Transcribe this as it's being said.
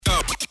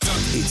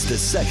It's the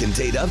second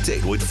date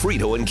update with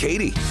Frito and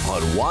Katie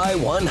on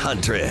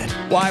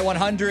Y100.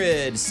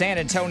 Y100, San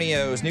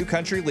Antonio's new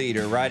country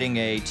leader, riding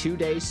a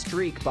 2-day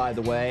streak, by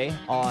the way,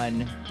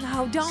 on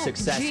No, don't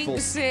successful...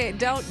 jinx it.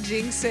 Don't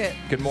jinx it.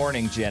 Good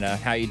morning, Jenna.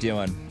 How you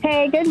doing?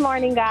 Hey, good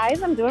morning,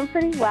 guys. I'm doing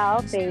pretty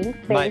well, thanks.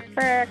 Thanks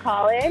for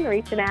calling,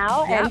 reaching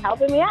out, and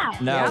helping me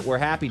out. No, we're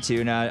happy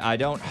to. Now, I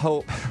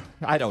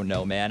don't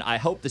know, man. I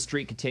hope the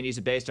streak continues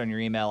based on your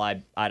email.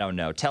 I don't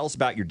know. Tell us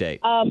about your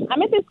date. I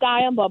met this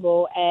guy on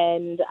Bubble,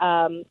 and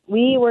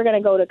we were going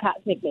to go to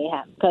Cosmic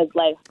Mayhem because,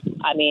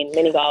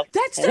 mini golf.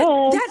 That's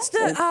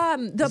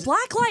the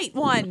black light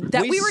one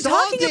that we were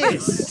talking about.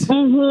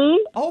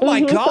 Mm-hmm. Oh,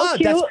 my God.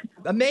 So That's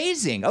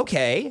amazing.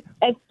 Okay.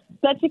 It's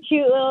such a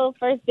cute little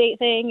first date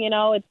thing,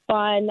 it's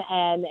fun,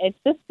 and it's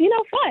just,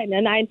 fun.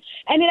 And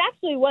it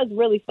actually was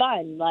really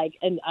fun,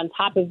 and on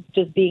top of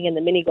just being in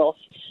the mini golf.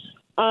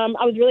 I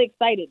was really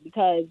excited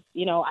because,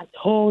 I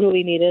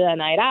totally needed a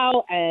night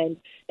out, and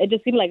it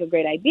just seemed like a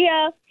great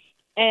idea.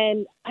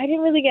 And I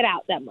didn't really get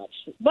out that much.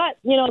 But,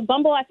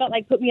 Bumble, I felt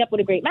like put me up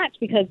with a great match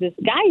because this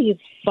guy, he's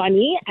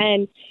funny,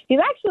 and he's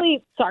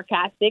actually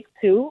sarcastic,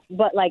 too,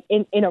 but,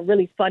 in a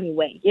really funny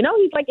way. He's,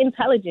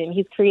 intelligent.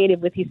 He's creative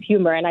with his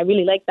humor, and I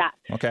really like that.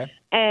 Okay.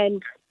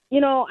 And,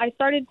 it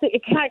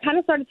kind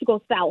of started to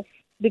go south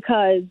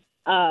because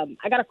I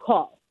got a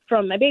call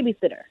from my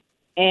babysitter.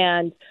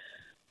 And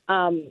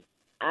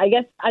I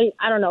guess,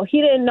 I don't know. He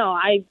didn't know.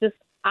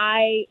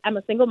 I am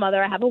a single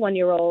mother. I have a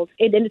 1-year-old.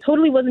 And it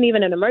totally wasn't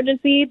even an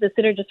emergency. The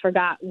sitter just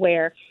forgot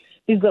where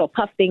these little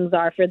puff things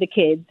are for the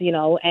kids,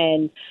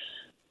 and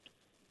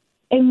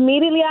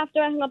immediately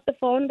after I hung up the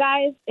phone,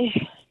 guys,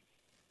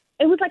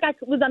 it was like I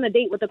was on a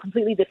date with a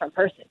completely different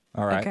person.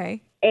 All right.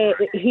 Okay.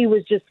 He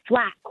was just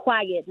flat,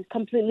 quiet,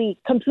 completely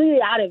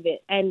out of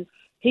it. And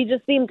he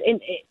just seemed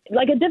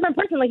like a different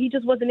person. Like he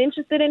just wasn't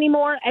interested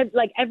anymore.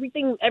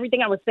 Everything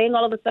I was saying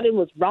all of a sudden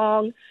was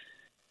wrong.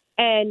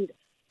 And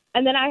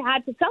then I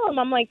had to tell him,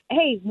 I'm like,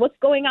 hey, what's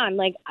going on?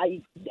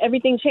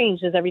 Everything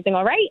changed. Is everything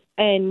all right?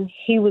 And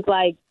he was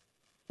like,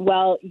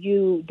 well,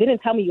 you didn't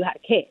tell me you had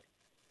a kid.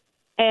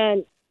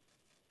 And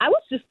I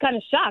was just kind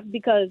of shocked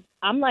because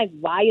I'm like,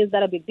 why is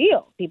that a big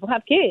deal? People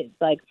have kids.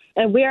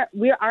 And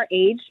we're our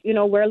age,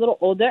 we're a little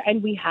older,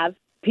 and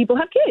people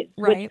have kids.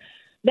 Right.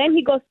 Then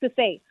he goes to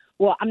say,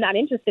 well, I'm not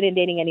interested in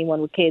dating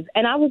anyone with kids.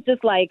 And I was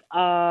just like,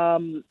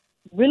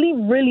 really,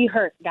 really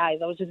hurt, guys.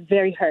 I was just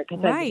very hurt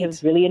because I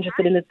was really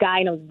interested in this guy,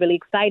 and I was really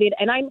excited.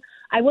 And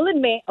I will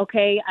admit,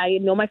 okay, I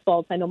know my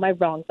faults. I know my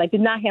wrongs. I did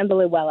not handle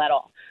it well at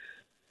all.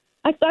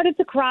 I started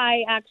to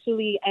cry,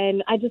 actually,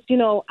 and I just, I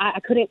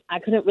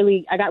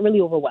got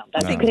really overwhelmed.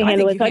 I couldn't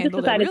handle it, so I just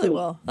decided really to.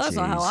 well. That's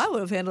not how I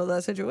would have handled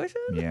that situation.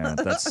 Yeah,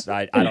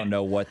 I don't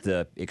know what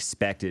the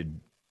expected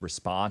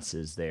response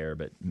is there,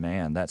 but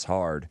man, that's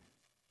hard.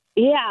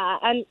 Yeah,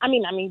 and I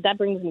mean that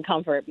brings me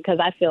comfort because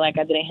I feel like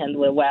I didn't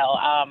handle it well.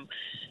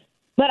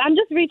 But I'm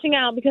just reaching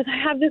out because I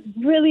have this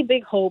really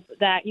big hope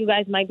that you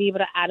guys might be able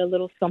to add a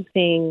little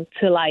something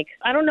to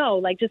I don't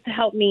know, just to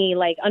help me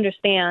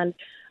understand.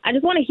 I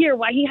just want to hear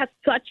why he has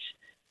such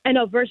an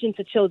aversion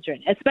to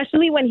children,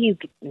 especially when he's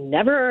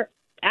never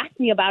asked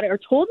me about it or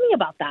told me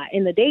about that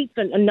in the dates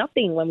and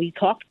nothing when we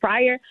talked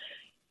prior.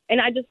 And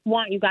I just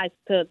want you guys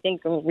to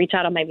think and reach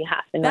out on my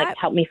behalf and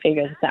help me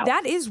figure this out.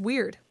 That is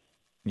weird.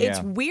 Yeah.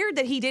 It's weird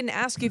that he didn't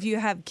ask if you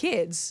have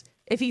kids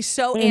if he's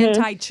so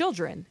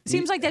anti-children.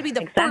 Seems like that'd be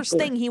the first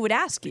thing he would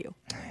ask you.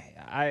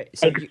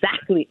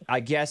 Exactly. I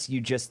guess you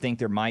just think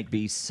there might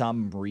be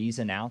some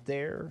reason out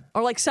there.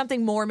 Or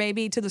something more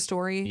maybe to the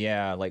story.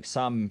 Yeah,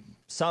 some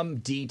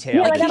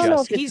detail. Yeah, I don't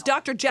know if He's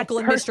Dr. Jekyll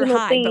and Mr. personal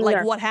Hyde, but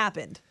thing what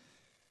happened?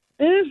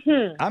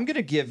 Mm-hmm. I'm going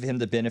to give him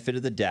the benefit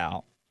of the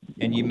doubt.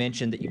 And you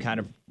mentioned that you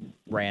kind of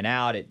ran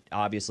out. It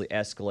obviously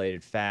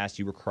escalated fast.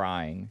 You were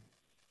crying.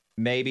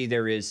 Maybe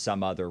there is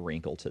some other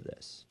wrinkle to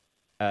this.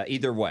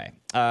 Either way,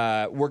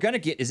 we're going to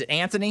get... Is it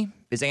Anthony?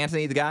 Is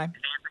Anthony the guy?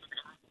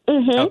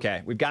 Mm-hmm.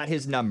 Okay, we've got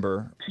his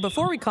number.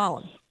 Before we call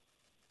him,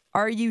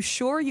 are you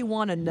sure you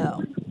want to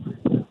know?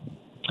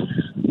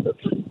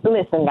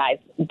 Listen, guys,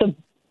 the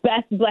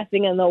best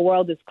blessing in the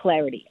world is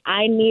clarity.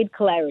 I need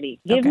clarity.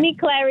 Give me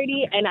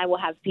clarity, and I will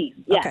have peace.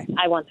 Yes, Okay.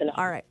 I want to know.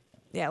 All right.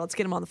 Yeah, let's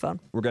get him on the phone.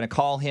 We're going to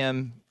call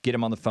him, get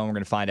him on the phone. We're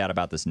going to find out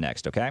about this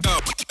next, okay?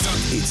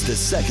 It's the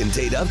second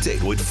date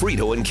update with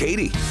Frito and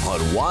Katie on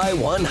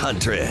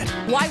Y100.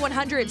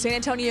 Y100, San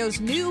Antonio's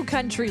new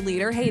country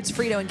leader. Hey, it's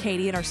Frito and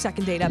Katie in our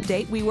second date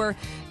update. We were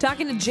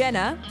talking to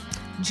Jenna.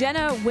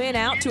 Jenna went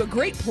out to a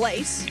great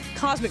place,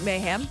 Cosmic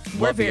Mayhem.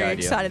 We're Love the very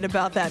idea. excited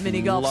about that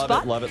mini golf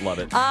spot. Love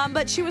it.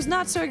 But she was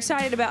not so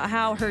excited about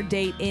how her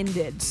date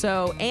ended.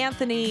 So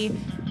Anthony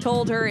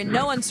told her in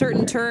no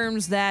uncertain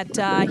terms that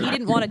he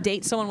didn't want to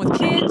date someone with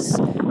kids,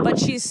 but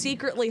she's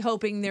secretly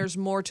hoping there's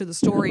more to the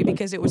story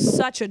because it was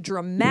such a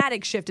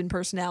dramatic shift in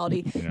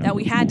personality that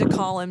we had to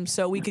call him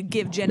so we could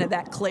give Jenna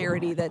that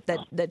clarity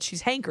that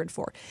she's hankering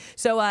for.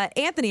 So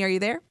Anthony, are you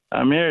there?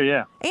 I'm here,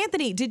 yeah.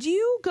 Anthony, did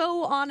you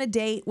go on a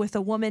date with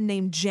a woman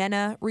named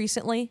Jenna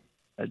recently?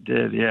 I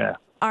did, yeah.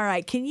 All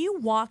right. Can you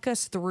walk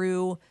us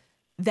through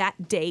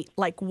that date,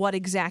 like what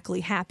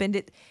exactly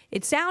happened.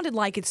 It sounded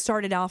like it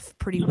started off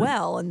pretty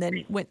well and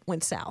then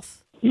went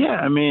south. Yeah,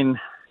 I mean,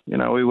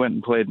 we went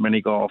and played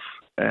mini golf,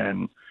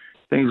 and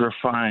things were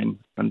fine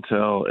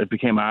until it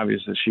became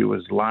obvious that she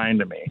was lying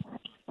to me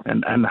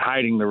and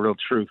hiding the real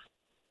truth.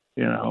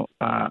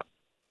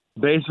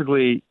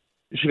 Basically,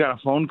 she got a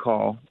phone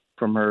call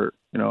from her,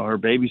 her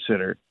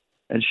babysitter,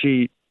 and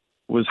she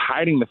was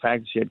hiding the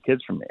fact that she had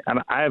kids from me. And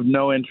I have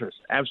no interest,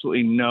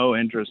 absolutely no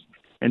interest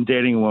in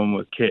dating a woman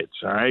with kids.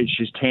 All right,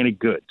 she's tainted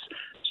goods.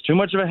 It's too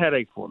much of a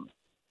headache for me.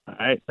 All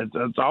right,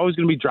 it's always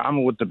going to be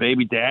drama with the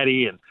baby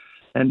daddy,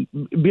 and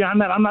beyond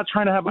that, I'm not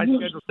trying to have my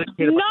schedule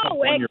dictated.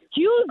 No,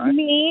 excuse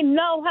me.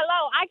 No,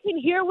 hello. I can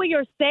hear what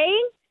you're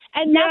saying,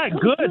 and yeah,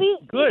 that's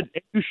good.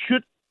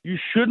 You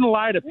shouldn't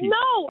lie to people.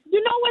 No,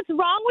 you know what's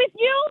wrong with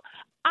you?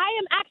 I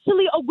am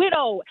actually a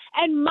widow,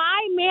 and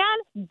my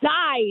man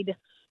died.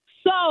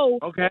 So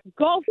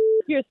go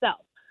yourself,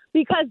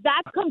 because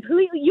that's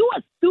completely, you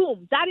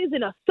assume. That is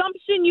an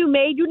assumption you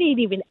made. You didn't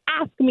even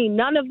ask me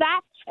none of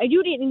that, and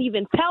you didn't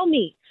even tell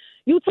me.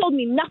 You told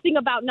me nothing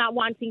about not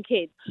wanting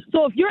kids.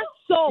 So if you're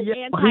so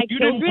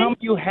anti-children,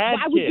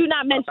 why would you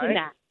not mention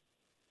that?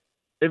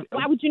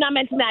 Why would you not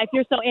mention that if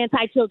you're so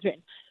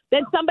anti-children?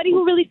 Then somebody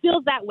who really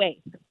feels that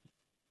way.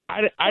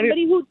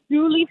 Somebody who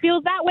truly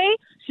feels that way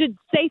should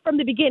say from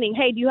the beginning,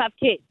 hey, do you have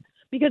kids?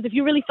 Because if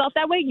you really felt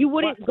that way, you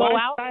wouldn't go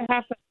out.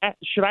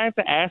 Should I have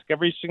to ask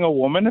every single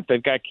woman if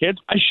they've got kids?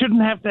 I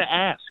shouldn't have to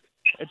ask.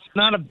 It's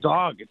not a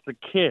dog. It's a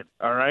kid,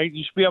 all right?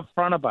 You should be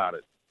upfront about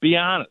it. Be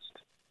honest.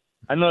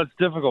 I know it's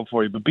difficult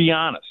for you, but be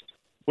honest.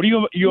 What are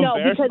you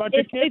embarrassed about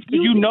your kids?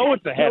 You know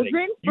it's a headache.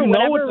 For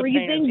whatever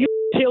reason, you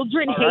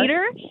children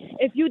hater.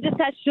 If you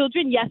detest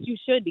children, yes, you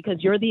should, because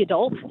you're the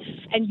adult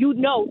and you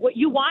know what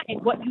you want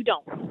and what you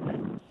don't.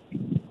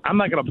 I'm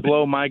not going to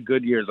blow my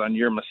good years on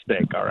your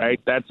mistake, all right?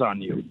 That's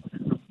on you.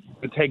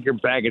 Take your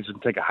baggage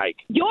and take a hike.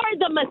 You're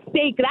the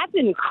mistake. That's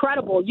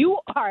incredible. You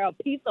are a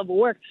piece of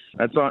work.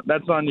 That's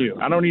on you.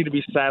 I don't need to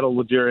be saddled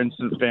with your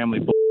instant family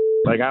bull.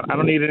 Like, I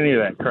don't need any of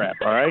that crap,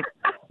 all right?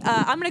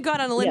 I'm going to go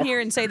out on a limb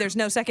here and say there's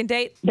no second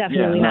date.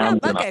 Definitely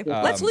not. Okay,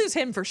 let's lose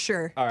him for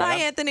sure. Right, Bye,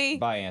 Anthony.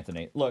 Bye,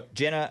 Anthony. Look,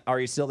 Jenna, are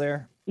you still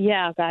there?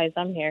 Yeah, guys,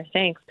 I'm here.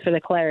 Thanks for the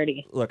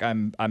clarity. Look,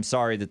 I'm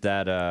sorry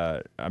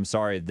that I'm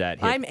sorry that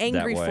hit I'm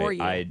angry that way. for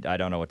you. I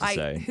don't know what to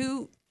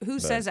say. Who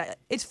says that?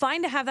 It's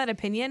fine to have that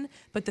opinion,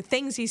 but the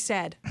things he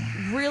said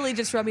really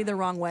just rubbed me the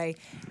wrong way.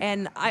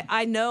 And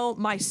I know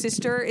my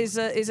sister is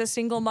a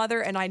single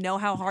mother, and I know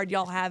how hard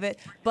y'all have it.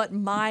 But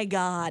my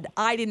God,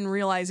 I didn't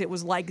realize it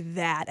was like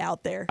that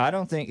out there. I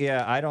don't think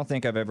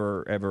I've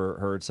ever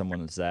heard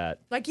someone that's that.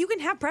 Like, you can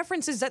have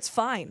preferences, that's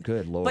fine.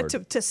 Good Lord.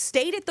 But to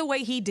state it the way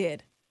he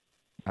did,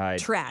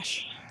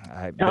 trash.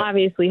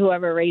 Obviously,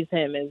 whoever raised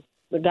him is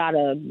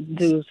gotta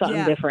do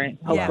something different,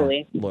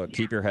 hopefully. Yeah. Look,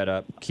 keep your head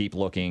up. Keep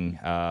looking.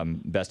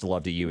 Best of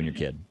love to you and your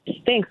kid.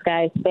 Thanks,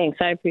 guys. Thanks.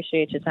 I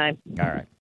appreciate your time. All right.